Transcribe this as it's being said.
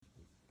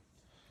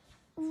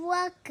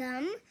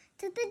Welcome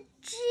to the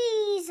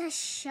Jesus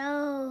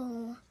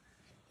Show.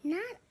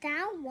 Not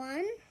that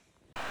one.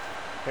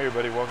 Hey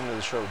everybody, welcome to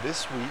the show.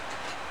 This week,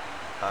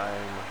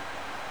 I'm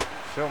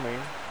filming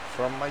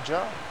from my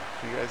job.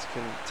 If you guys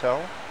can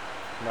tell,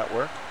 I'm at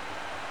work.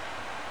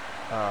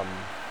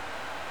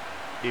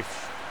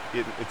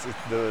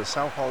 The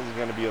sound quality is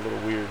going to be a little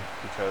weird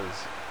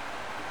because,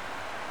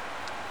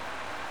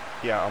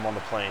 I'm on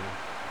the plane.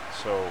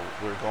 So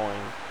we're going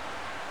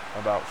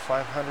about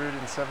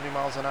 570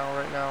 miles an hour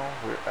right now.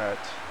 We're at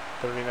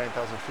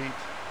 39,000 feet,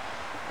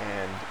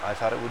 and I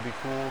thought it would be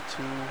cool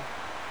to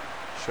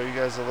show you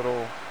guys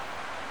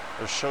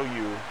show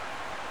you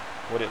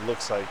what it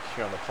looks like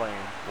here on the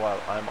plane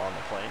while I'm on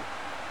the plane.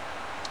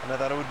 And I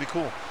thought it would be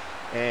cool.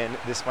 And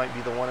this might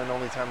be the one and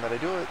only time that I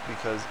do it,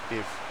 because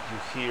if you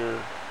hear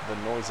the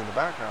noise in the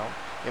background,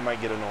 it might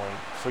get annoying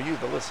for you,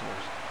 the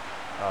listeners.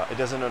 It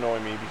doesn't annoy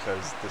me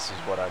because this is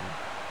what I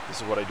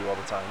do all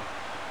the time.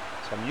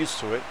 So I'm used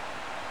to it.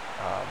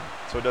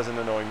 So it doesn't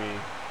annoy me,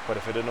 but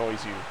if it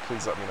annoys you,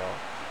 please let me know.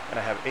 And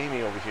I have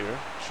Amy over here.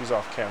 She's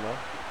off camera.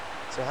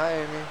 Say hi,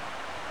 Amy.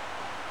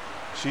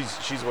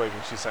 She's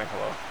waving. She's saying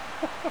hello.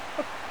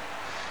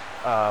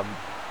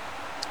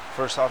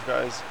 First off,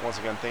 guys, once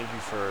again, thank you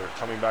for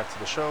coming back to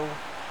the show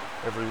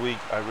every week.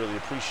 I really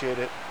appreciate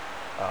it.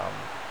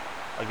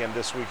 Again,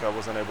 this week I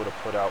wasn't able to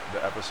put out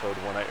the episode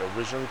when I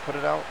originally put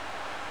it out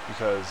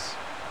because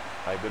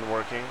I've been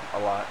working a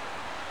lot.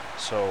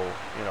 So,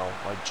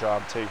 my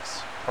job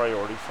takes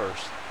priority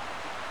first.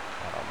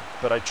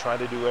 But I try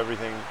to do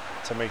everything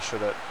to make sure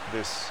that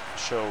this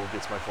show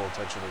gets my full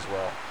attention as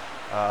well.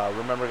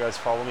 Remember, guys,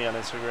 follow me on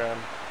Instagram,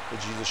 The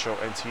Jesus Show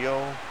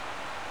NTO.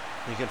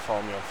 You can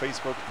follow me on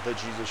Facebook, The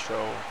Jesus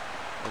Show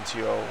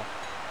NTO.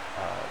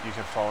 You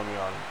can follow me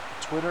on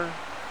Twitter,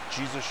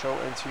 Jesus Show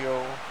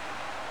NTO.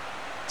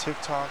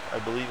 TikTok, I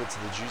believe it's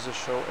The Jesus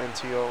Show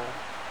NTO.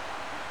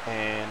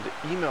 And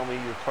email me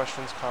your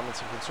questions, comments,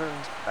 and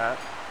concerns at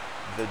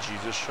The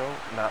Jesus Show,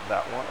 not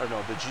that one,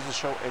 The Jesus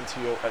Show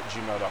NTO at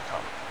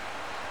gmail.com.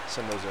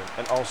 Send those in.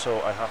 And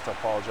also, I have to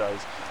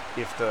apologize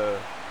if the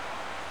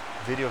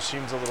video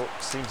seems a little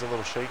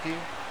shaky.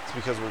 It's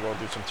because we're going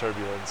through some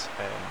turbulence,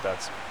 and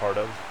that's part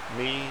of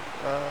me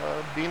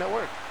being at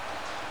work.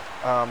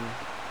 I'm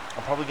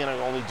probably going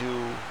to only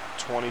do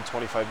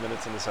 20-25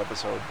 minutes in this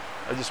episode.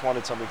 I just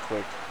wanted something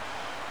quick.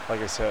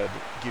 Like I said,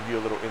 give you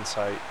a little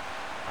insight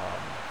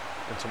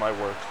into my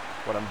work,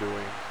 what I'm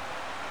doing.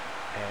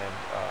 And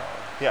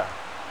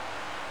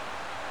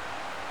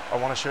I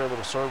want to share a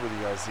little story with you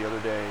guys.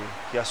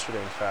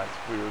 Yesterday in fact,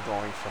 we were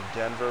going from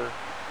Denver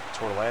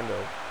to Orlando,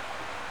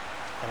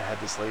 and I had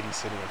this lady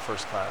sitting in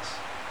first class,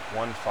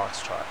 one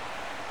Foxtrot.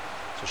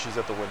 So she's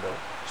at the window.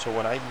 So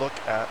when I look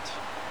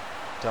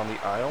down the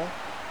aisle,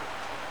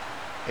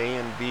 A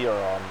and B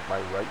are on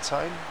my right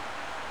side,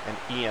 and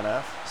E and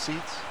F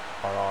seats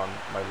are on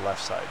my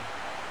left side.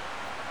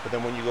 But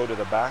then when you go to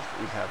the back,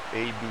 we have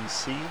A, B,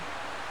 C,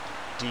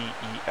 D,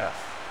 E,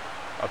 F.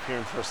 Up here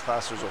in first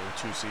class, there's only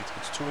two seats.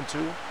 It's 2 and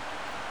 2.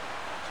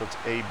 So it's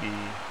A, B,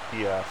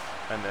 E, F.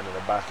 And then in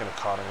the back in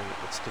economy,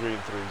 it's 3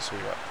 and 3. So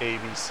you got A,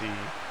 B, C,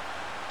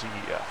 D,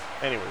 E, F.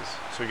 Anyways,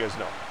 so you guys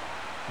know.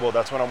 Well,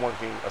 that's when I'm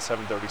working a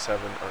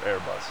 737 or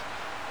Airbus.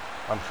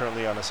 I'm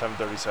currently on a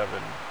 737-900,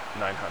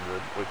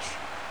 which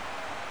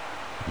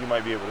you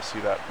might be able to see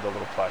the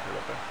little placard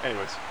up there.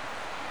 Anyways,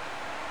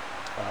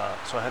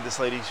 so I had this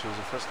lady. She was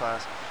in first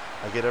class.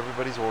 I get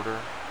everybody's order.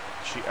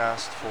 She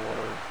asked for,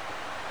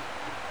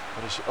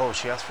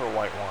 she asked for a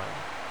white wine.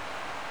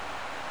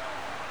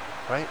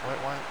 Right?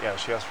 White wine? Yeah,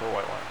 she asked for a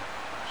white wine.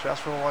 She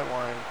asked for a white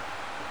wine,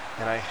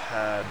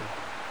 and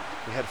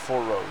we had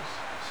 4 rows.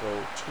 So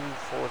 2,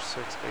 4,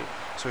 6, 8.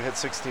 So we had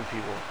 16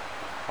 people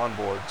on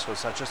board, so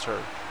it's not just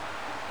her.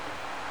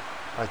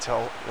 I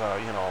tell,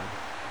 I'm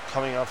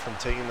coming up from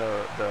taking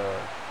the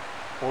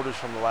orders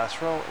from the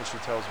last row, and she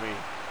tells me,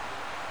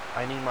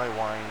 I need my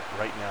wine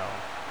right now.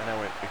 And I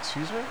went,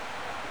 excuse me?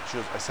 She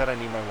goes, I said I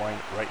need my wine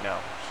right now.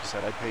 She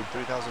said, I paid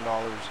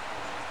 $3,000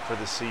 for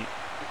the seat.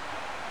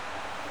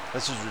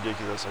 This is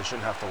ridiculous. I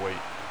shouldn't have to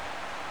wait.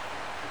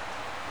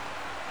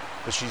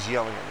 But she's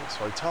yelling at me.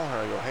 So I tell her,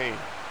 I go, hey,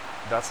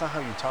 that's not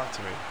how you talk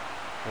to me.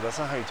 Or that's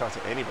not how you talk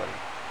to anybody.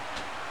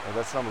 Or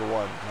that's number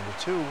one. Number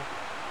two,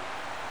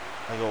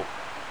 I go,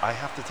 I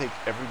have to take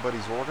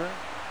everybody's order,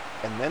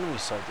 and then we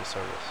start the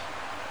service.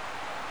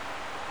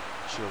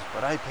 She goes,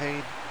 but I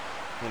paid,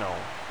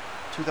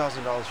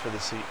 $2,000 for the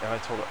seat. And I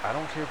told her, I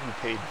don't care if you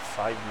paid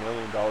 $5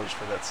 million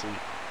for that seat.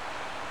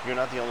 You're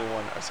not the only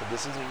one. I said,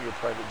 this isn't your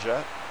private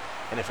jet.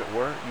 And if it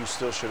were, you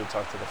still should have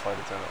talked to the flight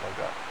attendant like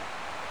that.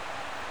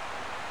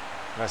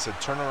 And I said,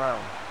 turn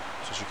around.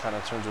 So she kind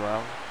of turns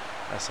around.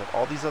 And I said,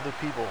 all these other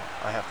people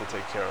I have to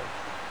take care of.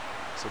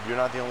 I said, you're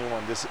not the only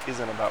one. This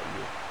isn't about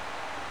you.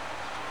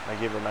 And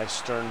I gave her a nice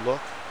stern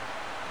look.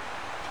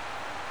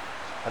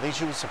 I think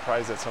she was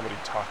surprised that somebody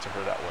talked to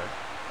her that way.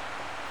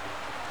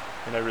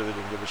 And I really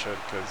didn't give a shit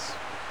because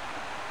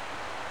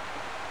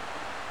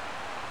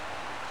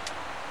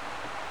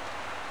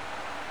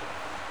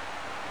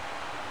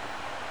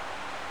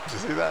did you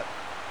see that?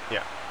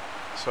 Yeah.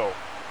 So,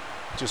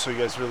 just so you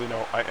guys really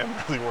know, I am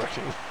really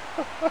working.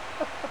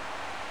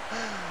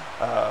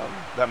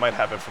 That might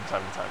happen from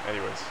time to time.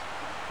 Anyways,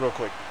 real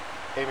quick.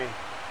 Amy,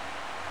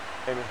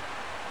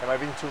 am I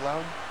being too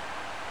loud?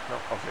 No?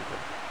 Okay, good.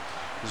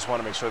 I just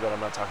want to make sure that I'm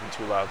not talking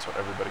too loud so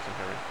everybody can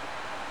hear me.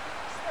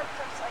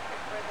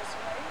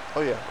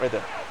 Oh yeah, right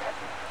there.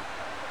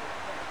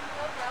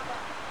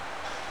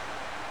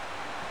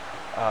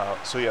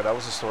 So yeah, that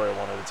was the story I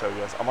wanted to tell you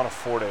guys. I'm on a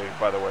 4-day,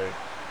 by the way,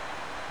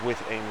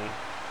 with Amy.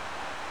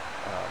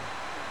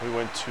 We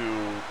went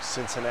to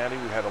Cincinnati.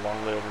 We had a long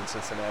layover in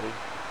Cincinnati,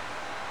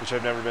 which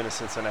I've never been to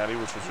Cincinnati,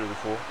 which was really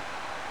cool.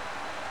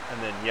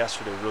 And then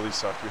yesterday really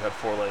sucked. We had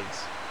 4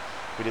 legs.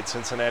 We did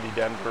Cincinnati,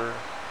 Denver.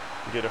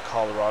 We did a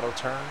Colorado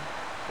turn.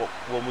 Well,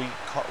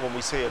 when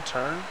we say a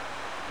turn,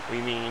 we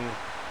mean,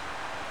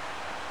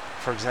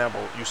 for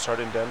example, you start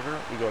in Denver,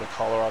 we go to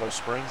Colorado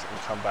Springs and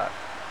come back.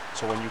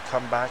 So when you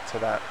come back to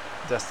that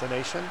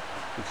destination,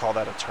 we call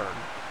that a turn,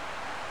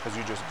 because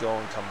you just go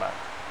and come back.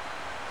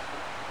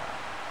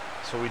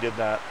 So we did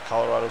that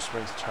Colorado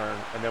Springs turn,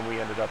 and then we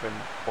ended up in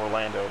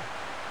Orlando,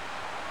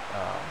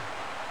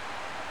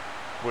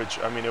 which,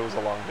 I mean, it was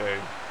a long day,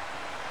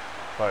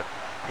 but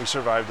we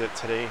survived it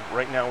today.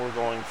 Right now we're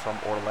going from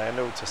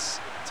Orlando to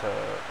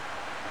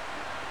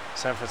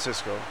San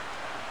Francisco,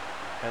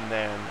 and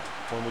then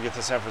when we get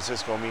to San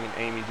Francisco, me and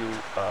Amy do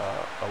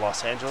a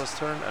Los Angeles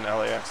turn, an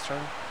LAX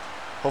turn.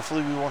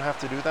 Hopefully we won't have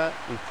to do that.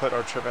 We put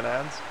our trip in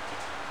ads.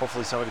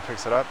 Hopefully somebody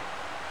picks it up.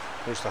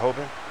 Here's to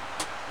hoping,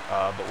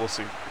 but we'll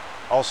see.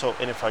 Also,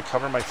 and if I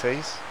cover my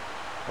face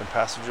when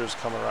passengers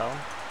come around,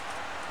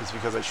 it's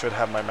because I should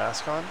have my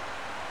mask on,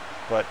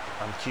 but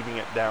I'm keeping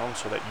it down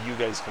so that you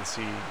guys can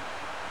see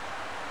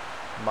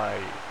my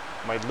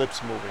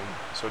lips moving,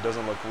 so it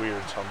doesn't look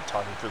weird, so I'm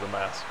talking through the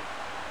mask.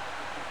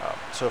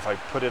 So if I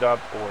put it up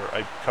or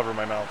I cover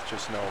my mouth,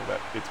 just know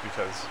that it's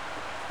because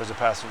there's a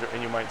passenger,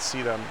 and you might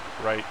see them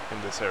right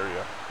in this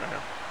area right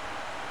here.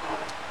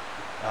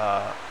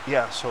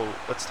 Yeah, so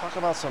let's talk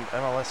about some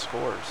MLS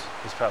scores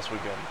this past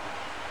weekend.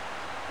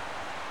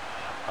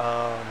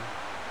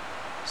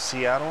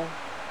 Seattle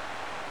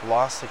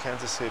lost to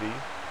Kansas City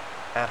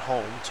at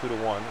home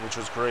 2-1, which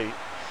was great.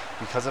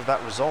 Because of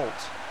that result,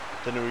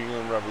 the New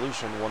England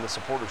Revolution won the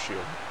Supporters'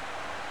 Shield.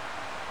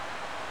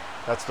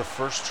 That's the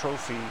first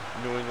trophy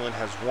New England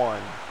has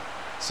won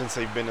since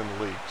they've been in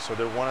the league. So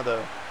they're one of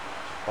the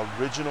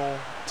original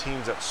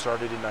teams that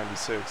started in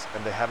 '96,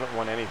 and they haven't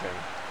won anything.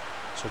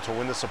 So to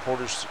win the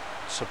Supporters'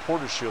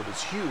 Shield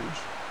is huge,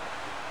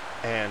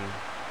 and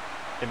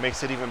it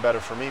makes it even better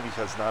for me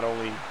because not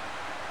only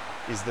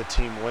is the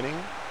team winning,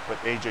 but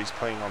AJ's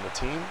playing on the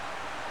team,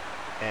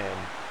 and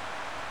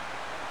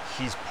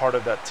he's part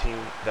of that team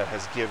that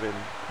has given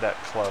that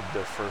club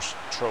their first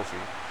trophy,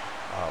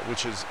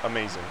 which is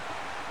amazing.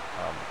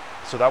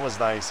 So that was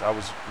nice. I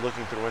was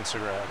looking through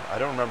Instagram. I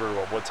don't remember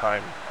what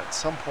time. At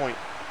some point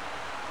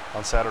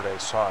on Saturday I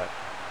saw it,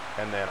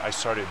 and then I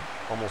started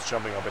almost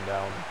jumping up and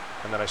down,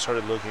 and then I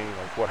started looking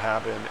like what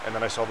happened, and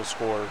then I saw the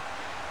score.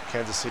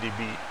 Kansas City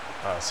beat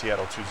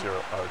Seattle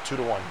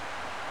 2-1.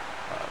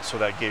 So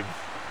that gave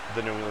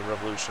the New England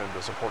Revolution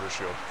the Supporters'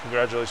 Shield.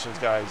 Congratulations,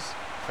 guys.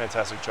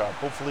 Fantastic job.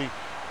 Hopefully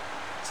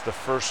it's the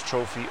first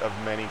trophy of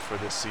many for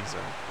this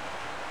season,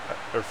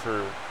 or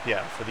for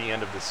the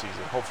end of this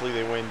season. Hopefully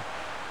they win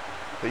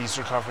the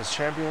Eastern Conference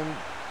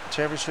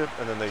Championship,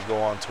 and then they go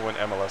on to win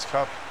MLS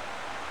Cup.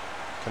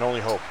 Can only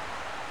hope.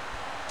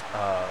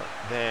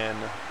 Then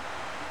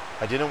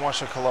I didn't watch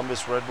the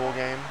Columbus Red Bull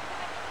game.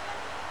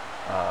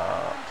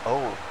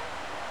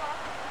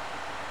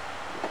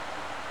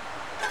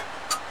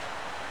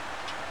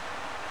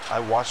 I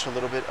watched a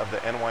little bit of the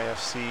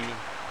NYFC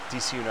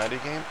DC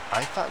United game.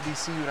 I thought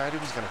DC United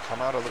was going to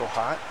come out a little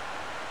hot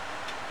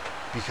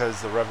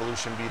because the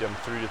Revolution beat them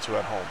 3-2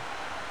 at home.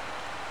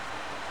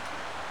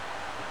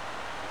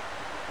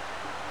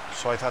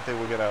 So I thought they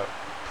were going to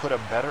put a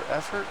better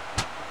effort,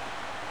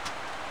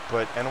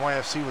 but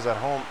NYFC was at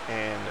home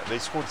and they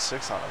scored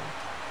 6 on them.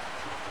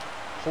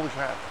 Holy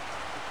crap.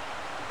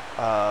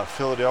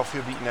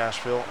 Philadelphia beat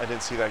Nashville. I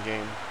didn't see that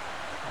game,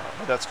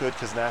 but that's good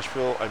because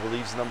Nashville, I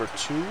believe, is number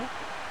 2.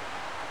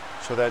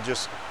 So that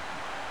just,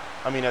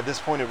 I mean, at this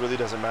point, it really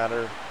doesn't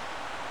matter.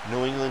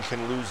 New England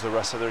can lose the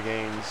rest of their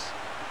games.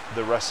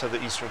 The rest of the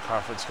Eastern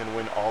Conference can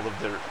win all of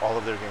their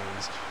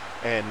games,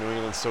 and New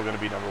England's still going to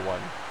be number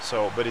 1.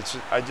 So, but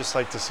I just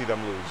like to see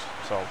them lose.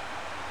 So,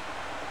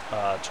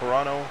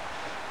 Toronto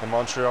and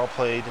Montreal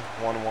played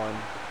 1-1.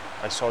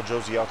 I saw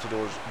Josie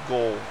Altidore's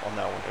goal on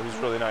that one. It was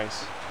really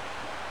nice.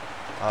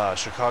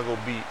 Chicago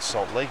beat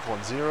Salt Lake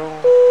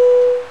 1-0.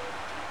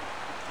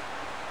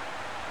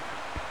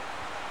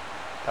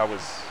 That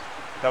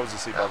was the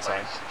seatbelt sign.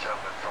 Ladies and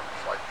gentlemen, from the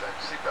flight deck,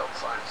 seatbelt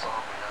signs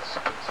on. We have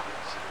please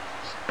consider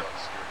seatbelt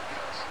security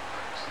fasten.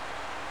 Thanks.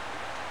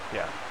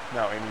 Yeah.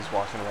 Now Amy's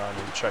walking around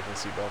and checking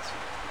seatbelts.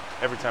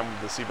 Every time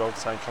the seatbelt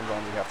sign comes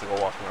on, we have to go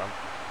walk around.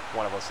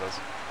 One of us does.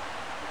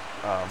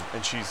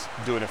 And she's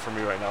doing it for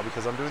me right now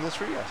because I'm doing this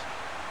for you guys.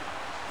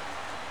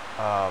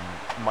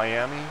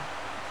 Miami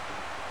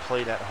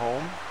played at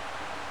home,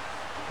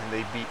 and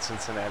and they beat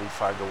Cincinnati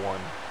 5-1,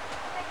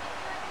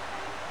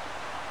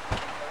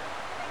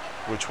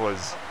 which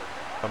was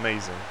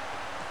amazing.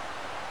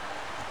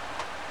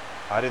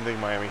 I didn't think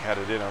Miami had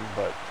it in them,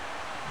 but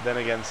then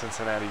again,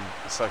 Cincinnati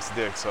sucks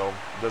dick, so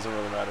it doesn't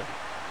really matter.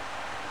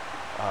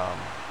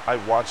 I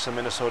watched the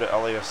Minnesota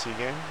LAFC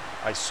game.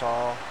 I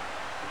saw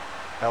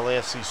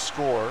LAFC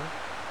score,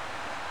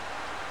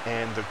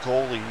 and the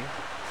goalie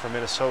for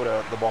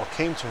Minnesota, the ball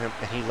came to him,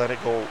 and he let it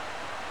go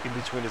in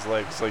between his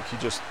legs. Like, he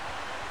just,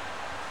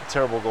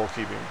 terrible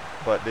goalkeeping.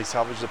 But they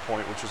salvaged the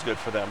point, which was good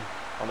for them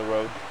on the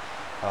road.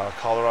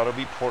 Colorado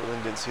beat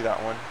Portland, didn't see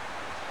that one.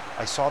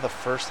 I saw the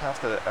first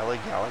half of the LA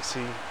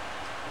Galaxy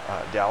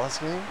Dallas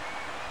game.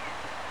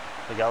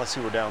 The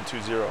Galaxy were down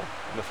 2-0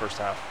 in the first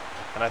half.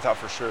 And I thought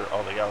for sure,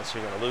 oh, the Galaxy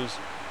are going to lose.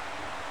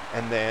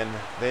 And then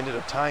they ended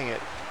up tying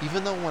it.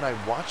 Even though when I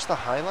watched the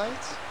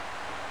highlights,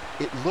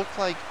 it looked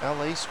like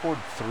LA scored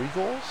 3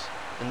 goals,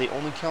 and they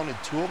only counted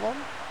 2 of them.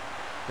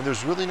 And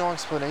there's really no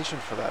explanation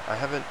for that. I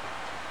haven't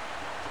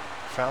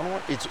found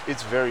one.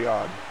 It's very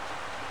odd.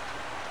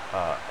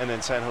 And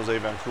then San Jose,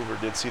 Vancouver,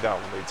 did see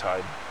that one. They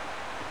tied.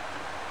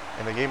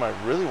 And the game I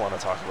really want to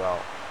talk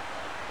about,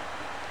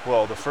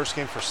 well, the first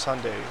game for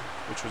Sunday,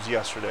 which was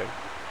yesterday,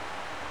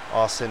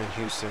 Austin and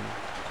Houston.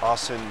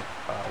 Austin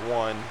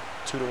won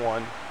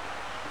 2-1.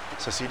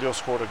 Cecilio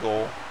scored a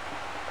goal.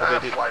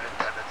 Flight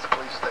attendants,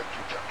 please take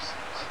your jump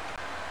seats.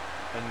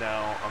 And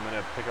now I'm going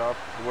to pick up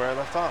where I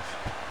left off.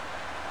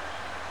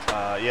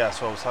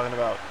 So I was talking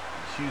about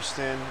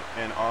Houston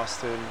and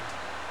Austin.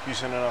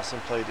 Houston and Austin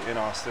played in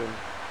Austin.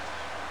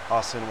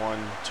 Austin won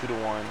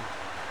 2-1.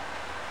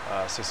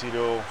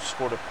 Cecilio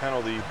scored a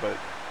penalty, but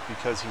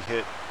because he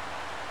hit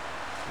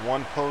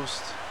one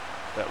post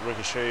that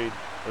ricocheted,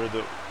 or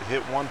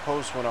hit one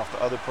post, went off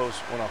the other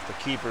post, went off the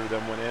keeper,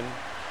 then went in.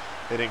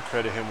 They didn't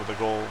credit him with a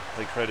goal.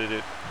 They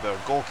credited the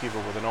goalkeeper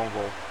with an own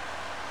goal.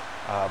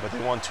 But they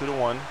won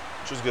 2-1,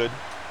 which was good.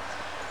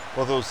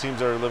 Both those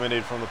teams are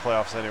eliminated from the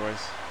playoffs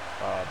anyways.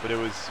 But it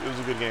was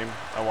a good game.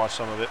 I watched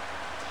some of it.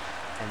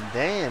 And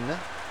then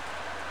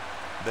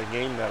the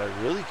game that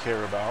I really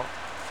care about,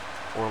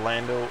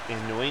 Orlando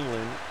in New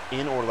England,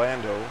 in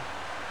Orlando.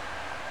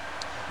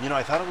 You know,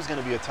 I thought it was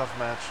going to be a tough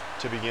match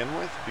to begin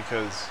with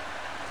because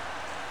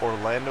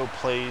Orlando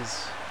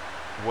plays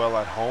well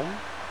at home.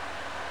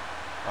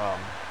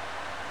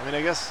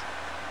 I guess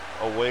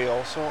away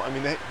also.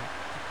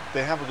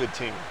 They have a good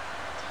team.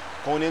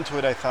 Going into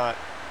it, I thought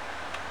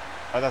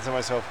to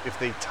myself, if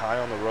they tie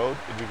on the road,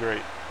 it'd be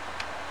great.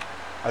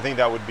 I think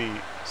that would be,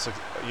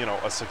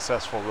 a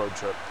successful road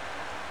trip,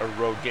 a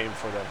road game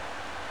for them.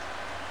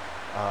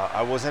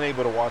 I wasn't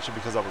able to watch it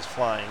because I was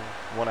flying.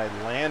 When I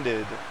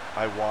landed,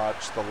 I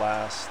watched the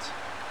last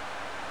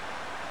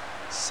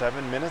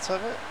 7 minutes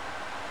of it,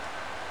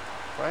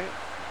 right?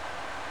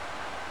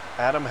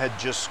 Adam had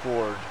just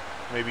scored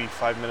maybe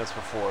 5 minutes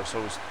before, so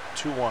it was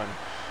 2-1.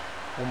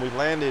 When we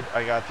landed,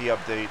 I got the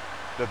update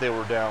that they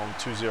were down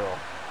 2-0.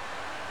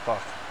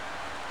 Fuck.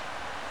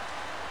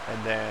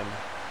 And then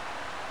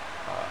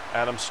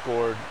Adam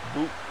scored.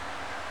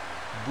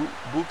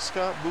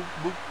 Bukska,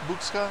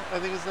 I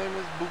think his name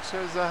is.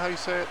 Bukska, is that how you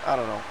say it? I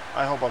don't know.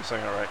 I hope I'm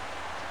saying it right.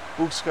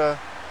 Bukska.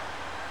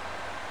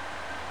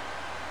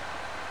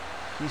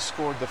 He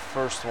scored the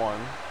first one.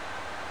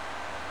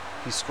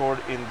 He scored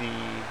in the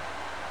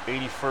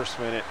 81st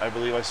minute. I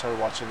believe I started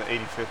watching the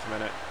 85th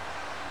minute.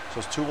 So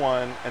it's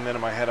 2-1, and then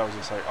in my head I was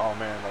just like, oh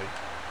man, like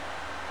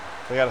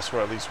they got to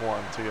score at least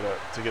one to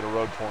get a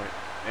road point.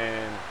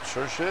 And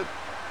sure shit,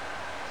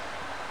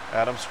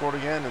 Adam scored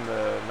again in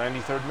the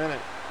 93rd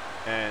minute.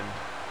 And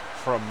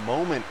for a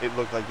moment, it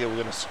looked like he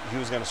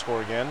was gonna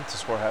score again to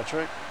score a hat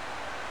trick,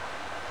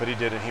 but he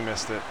didn't. He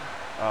missed it.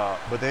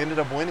 But they ended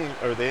up winning,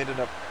 or they ended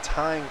up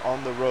tying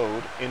on the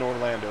road in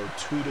Orlando,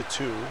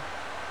 2-2.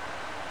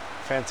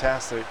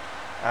 Fantastic.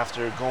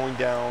 After going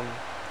down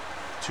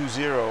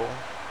 2-0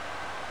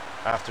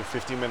 after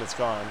 50 minutes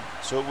gone.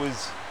 So it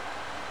was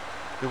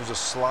a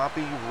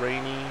sloppy,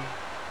 rainy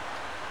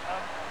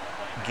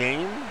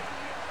game,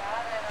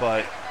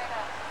 but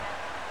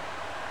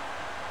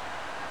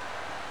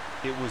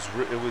it was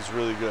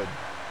really good.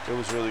 It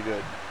was really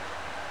good.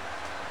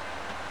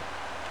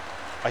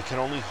 I can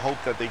only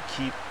hope that they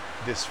keep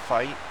this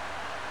fight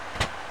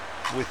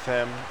with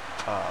them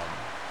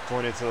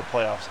going into the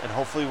playoffs, and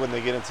hopefully when they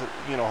get into,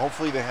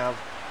 hopefully they have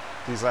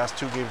these last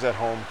 2 games at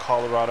home,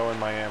 Colorado and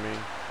Miami,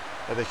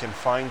 that they can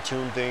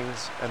fine-tune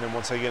things, and then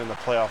once they get in the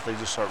playoff, they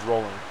just start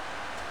rolling.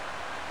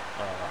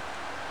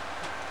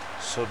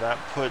 So that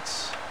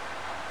puts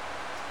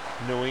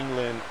New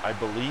England, I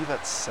believe,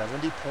 at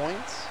 70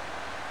 points.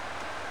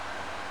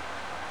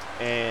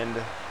 And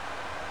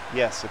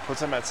yes, it puts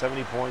them at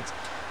 70 points,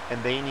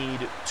 and they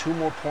need 2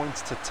 more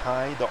points to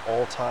tie the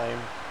all-time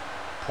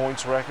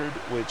points record,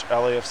 which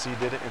LAFC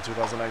did it in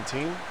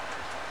 2019.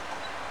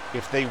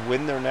 If they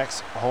win their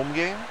next home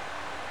game,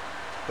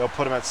 they'll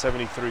put them at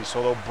 73,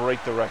 so they'll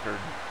break the record.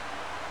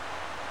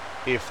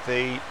 If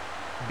they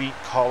beat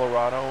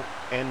Colorado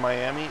and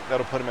Miami,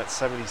 that'll put them at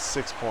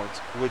 76 points,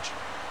 which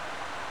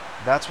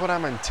that's what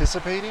I'm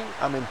anticipating.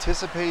 I'm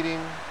anticipating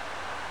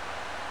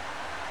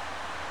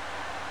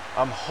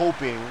I'm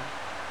hoping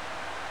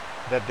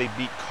that they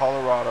beat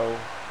Colorado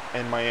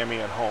and Miami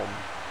at home,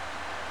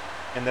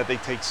 and that they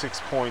take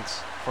 6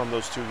 points from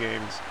those two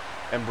games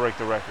and break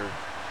the record.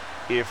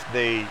 If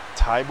they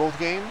tie both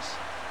games,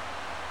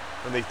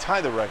 then they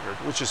tie the record,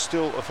 which is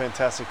still a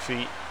fantastic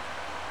feat.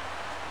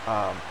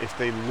 If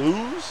they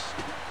lose,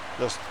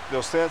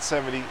 they'll stay at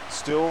 70.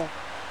 Still,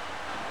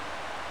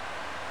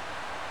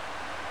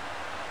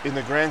 in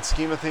the grand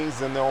scheme of things,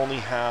 then they'll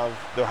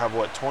have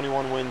what,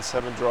 21 wins,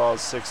 7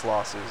 draws, 6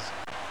 losses.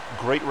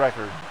 Great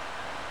record.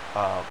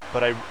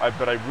 But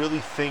I really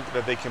think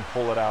that they can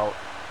pull it out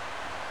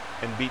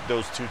and beat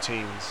those two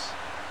teams.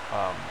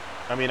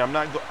 I mean, I'm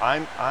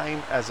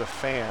as a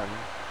fan,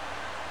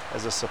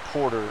 as a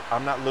supporter,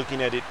 I'm not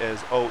looking at it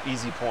as, oh,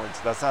 easy points.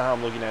 That's not how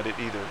I'm looking at it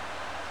either.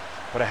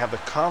 But I have the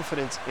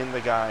confidence in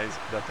the guys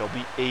that they'll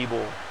be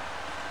able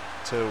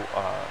to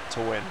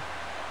win.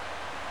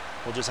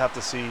 We'll just have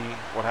to see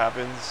what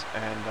happens,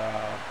 and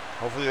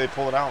hopefully they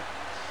pull it out.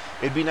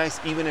 It'd be nice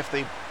even if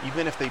they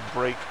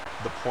break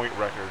the point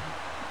record.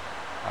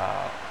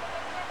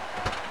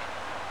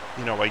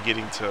 By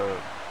getting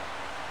to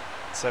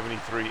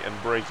 73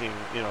 and breaking,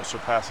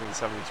 surpassing the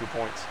 72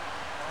 points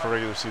for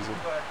regular season.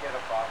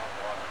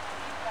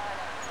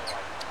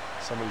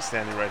 Somebody's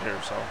standing right here,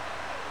 so.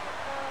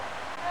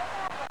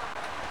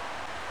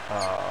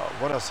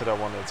 What else did I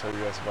want to tell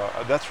you guys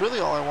about? That's really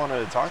all I wanted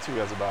to talk to you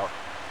guys about.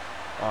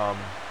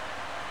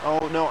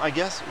 I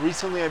guess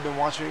recently I've been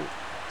watching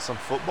some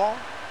football.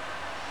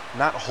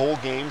 Not whole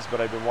games, but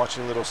I've been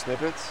watching little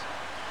snippets.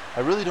 I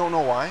really don't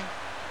know why.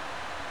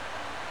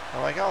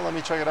 I'm like, let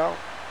me check it out.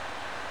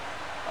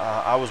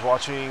 I was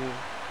watching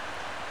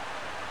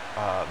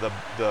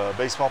the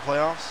baseball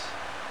playoffs.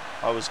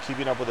 I was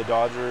keeping up with the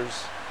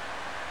Dodgers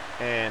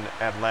and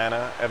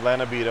Atlanta.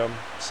 Atlanta beat them.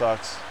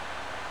 Sucks.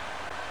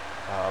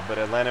 But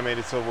Atlanta made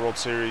it to the World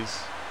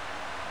Series.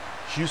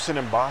 Houston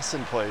and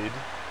Boston played.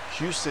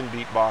 Houston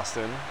beat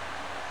Boston,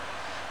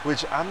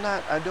 which I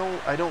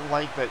don't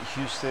like that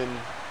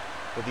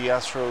the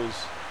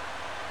Astros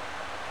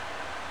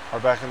are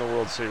back in the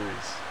World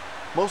Series.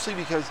 Mostly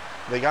because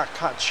they got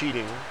caught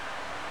cheating.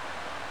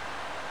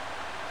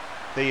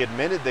 They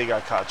admitted they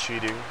got caught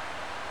cheating.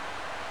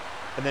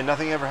 And then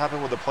nothing ever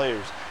happened with the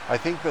players. I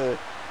think the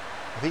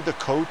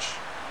coach,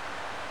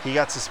 he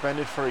got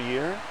suspended for a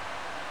year,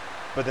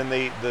 but then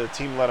the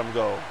team let him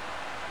go.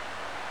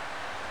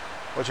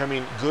 Which, I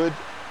mean, good.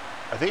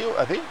 I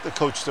think the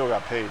coach still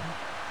got paid,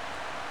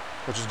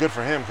 which is good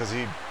for him because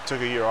he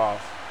took a year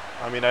off.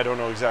 I mean, I don't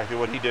know exactly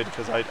what he did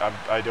because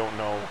I don't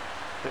know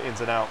the ins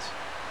and outs.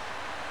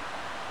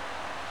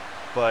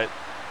 But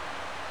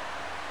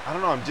I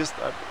don't know. I'm just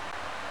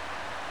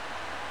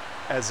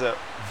as a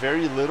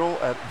very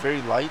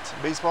light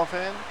baseball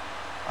fan,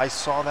 I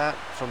saw that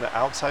from the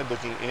outside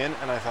looking in,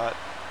 and I thought,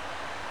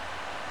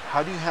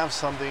 how do you have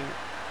something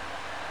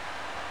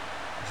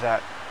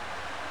that,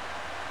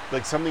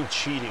 like something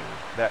cheating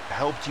that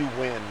helped you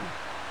win,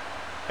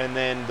 and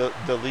then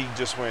the league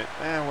just went,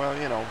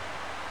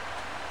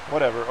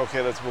 whatever,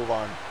 okay, let's move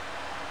on.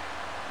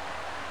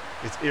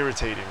 It's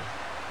irritating.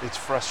 It's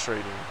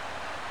frustrating.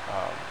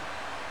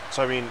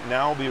 So I mean,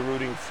 now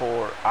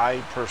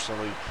I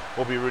personally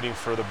will be rooting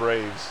for the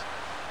Braves,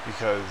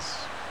 because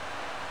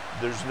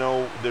there's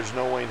no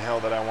way in hell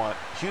that I want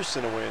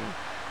Houston to win,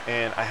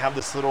 and I have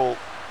this little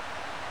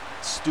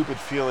stupid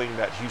feeling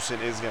that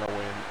Houston is going to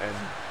win. And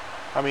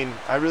I mean,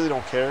 I really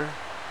don't care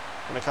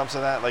when it comes to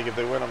that. Like, if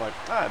they win, I'm like,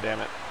 damn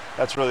it.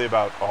 That's really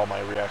about all my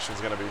reaction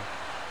is going to be.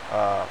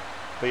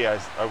 But yeah,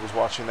 I was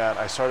watching that.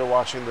 I started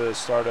watching the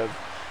start of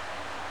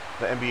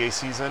the NBA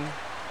season.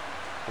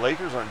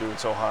 Lakers aren't doing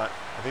so hot.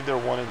 I think they're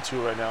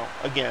 1-2 right now.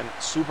 Again,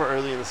 super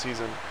early in the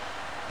season,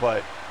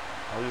 but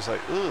I was just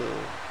like, ugh.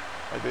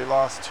 Like, they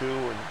lost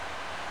 2,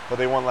 but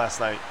they won last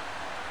night,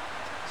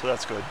 so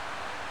that's good.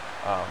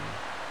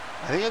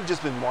 I think I've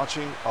just been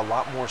watching a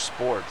lot more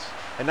sports,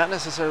 and not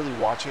necessarily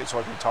watching it so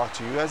I can talk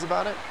to you guys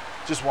about it,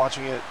 just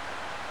watching it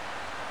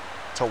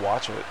to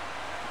watch it.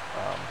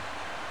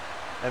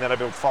 And then I've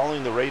been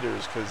following the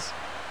Raiders because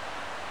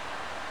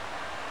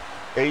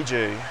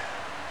AJ,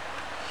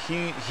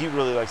 he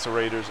really likes the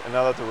Raiders, and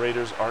now that the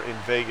Raiders are in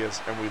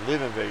Vegas and we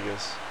live in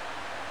Vegas,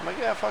 I'm like,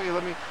 yeah, fuck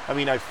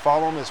it, I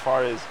follow them as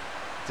far as,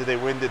 did they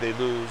win, did they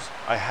lose?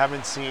 I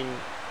haven't seen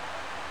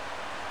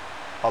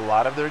a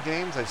lot of their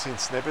games. I've seen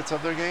snippets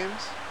of their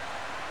games.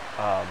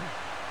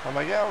 I'm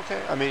like, yeah,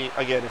 okay. I mean,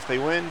 again, if they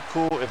win,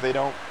 cool. If they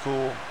don't,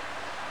 cool.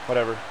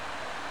 Whatever.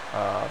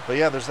 But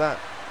yeah, there's that.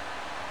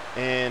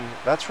 And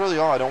that's really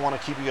all. I don't want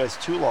to keep you guys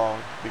too long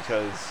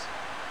because,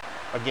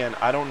 again,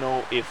 I don't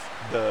know if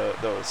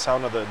the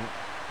sound of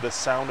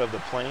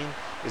the plane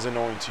is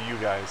annoying to you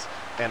guys,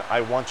 and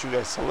I want you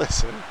guys to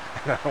listen,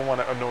 and I don't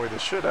want to annoy the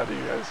shit out of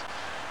you guys.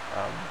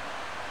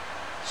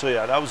 So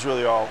yeah, that was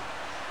really all.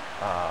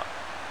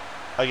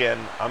 Again,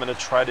 I'm gonna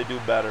try to do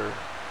better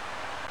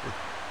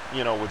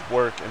with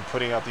work and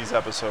putting out these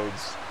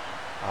episodes.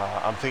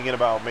 I'm thinking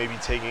about maybe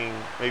taking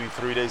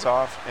 3 days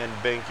off and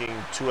banking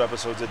 2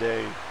 episodes a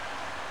day,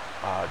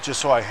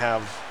 just so I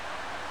have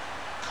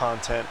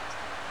content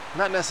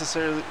Not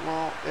necessarily,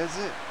 well, is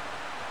it?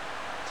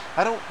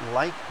 I don't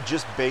like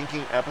just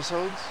banking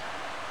episodes,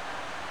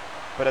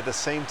 but at the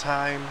same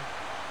time,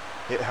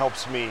 it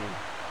helps me.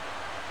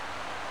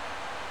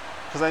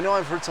 Because I know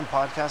I've heard some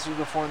podcasters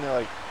before and they're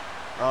like,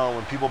 oh,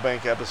 when people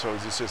bank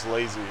episodes, it's just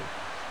lazy.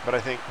 But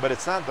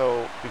it's not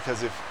though,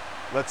 because if,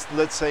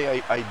 let's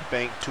say I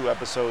bank 2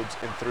 episodes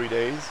in 3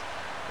 days,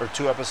 or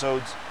 2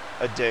 episodes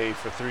a day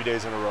for 3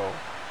 days in a row.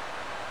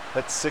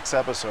 That's 6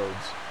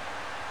 episodes.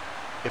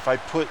 If I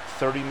put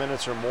 30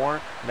 minutes or more,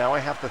 now I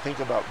have to think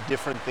about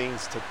different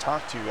things to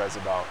talk to you guys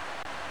about.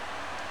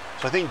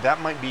 So I think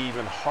that might be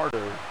even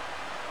harder,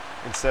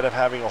 instead of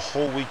having a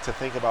whole week to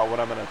think about what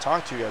I'm going to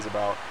talk to you guys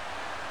about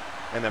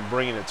and then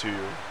bringing it to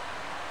you.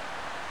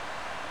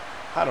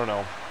 I don't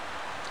know.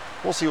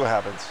 We'll see what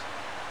happens.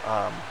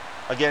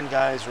 Again,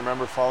 guys,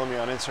 remember, follow me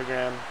on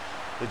Instagram,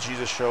 The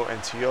Jesus Show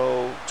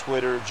NTO,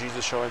 Twitter,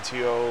 Jesus Show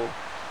NTO,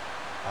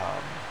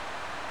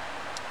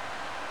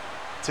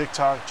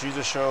 TikTok,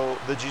 Jesus Show,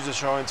 The Jesus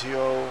Show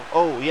NTO.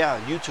 Oh, yeah,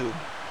 YouTube.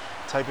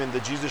 Type in The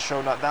Jesus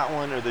Show, not that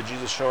one, or The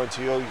Jesus Show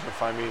NTO. You can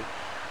find me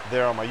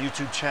there on my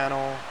YouTube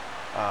channel.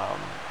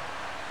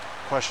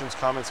 Questions,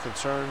 comments,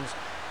 concerns,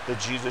 The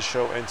Jesus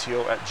Show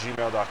NTO at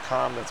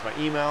gmail.com. That's my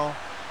email.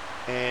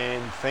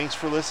 And thanks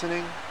for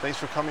listening. Thanks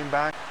for coming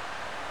back.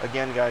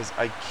 Again, guys,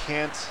 I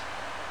can't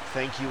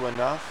thank you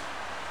enough.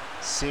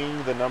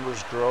 Seeing the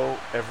numbers grow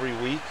every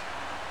week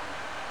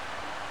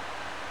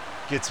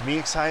gets me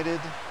excited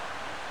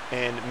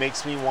and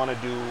makes me want to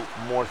do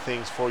more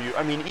things for you.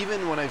 I mean,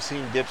 even when I've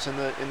seen dips in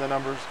the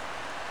numbers,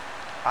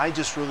 I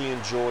just really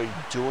enjoy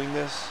doing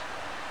this,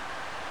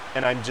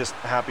 and I'm just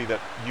happy that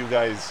you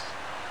guys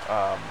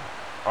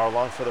are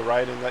along for the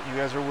ride, and that you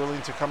guys are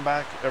willing to come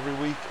back every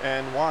week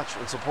and watch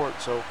and support.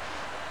 So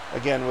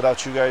again,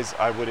 without you guys,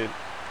 I wouldn't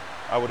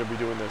be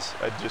doing this.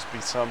 I'd just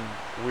be some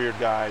weird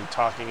guy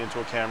talking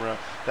into a camera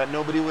that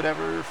nobody would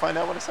ever find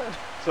out what I said.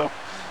 So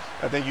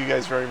I thank you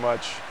guys very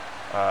much.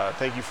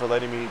 Thank you for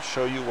letting me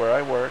show you where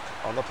I work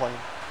on the plane.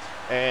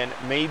 And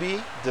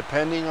maybe,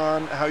 depending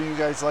on how you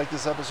guys like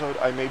this episode,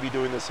 I may be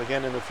doing this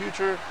again in the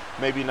future.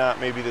 Maybe not.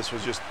 Maybe this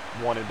was just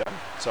one and done.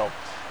 So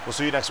we'll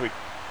see you next week.